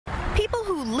People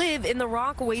who live in the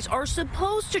Rockaways are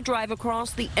supposed to drive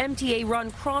across the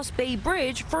MTA-run Cross Bay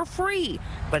Bridge for free.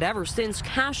 But ever since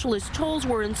cashless tolls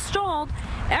were installed,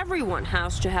 everyone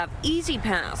has to have Easy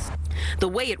Pass. The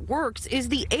way it works is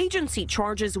the agency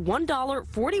charges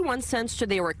 $1.41 to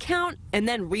their account and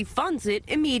then refunds it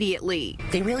immediately.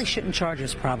 They really shouldn't charge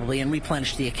us probably and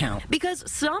replenish the account. Because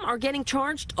some are getting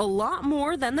charged a lot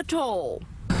more than the toll.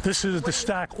 This is the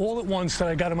stack all at once that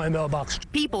I got in my mailbox.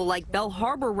 People like Bell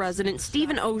Harbor resident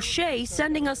Stephen O'Shea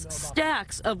sending us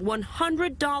stacks of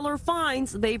 $100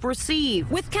 fines they've received.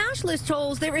 With cashless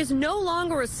tolls, there is no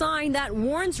longer a sign that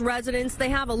warns residents they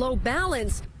have a low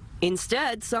balance.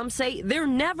 Instead, some say they're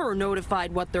never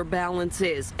notified what their balance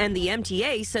is, and the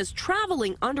MTA says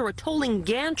traveling under a tolling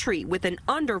gantry with an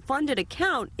underfunded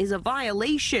account is a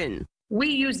violation. We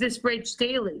use this bridge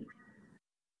daily.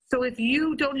 So if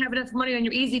you don't have enough money on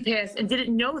your Easy Pass and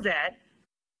didn't know that,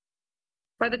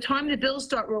 by the time the bills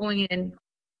start rolling in,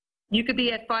 you could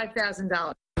be at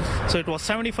 $5,000. So it was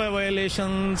 75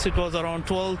 violations. It was around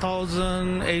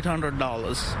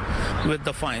 $12,800 with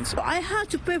the fines. I had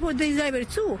to pay for the driver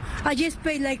too. I just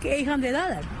paid like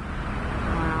 $800.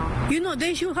 Wow. You know,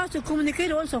 they should have to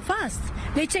communicate also fast.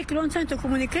 They take a long time to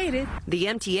communicate it. The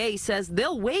MTA says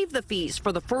they'll waive the fees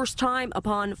for the first time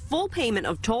upon full payment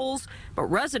of tolls, but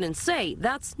residents say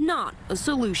that's not a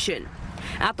solution.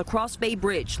 At the Cross Bay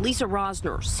Bridge, Lisa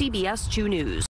Rozner, CBS 2 News.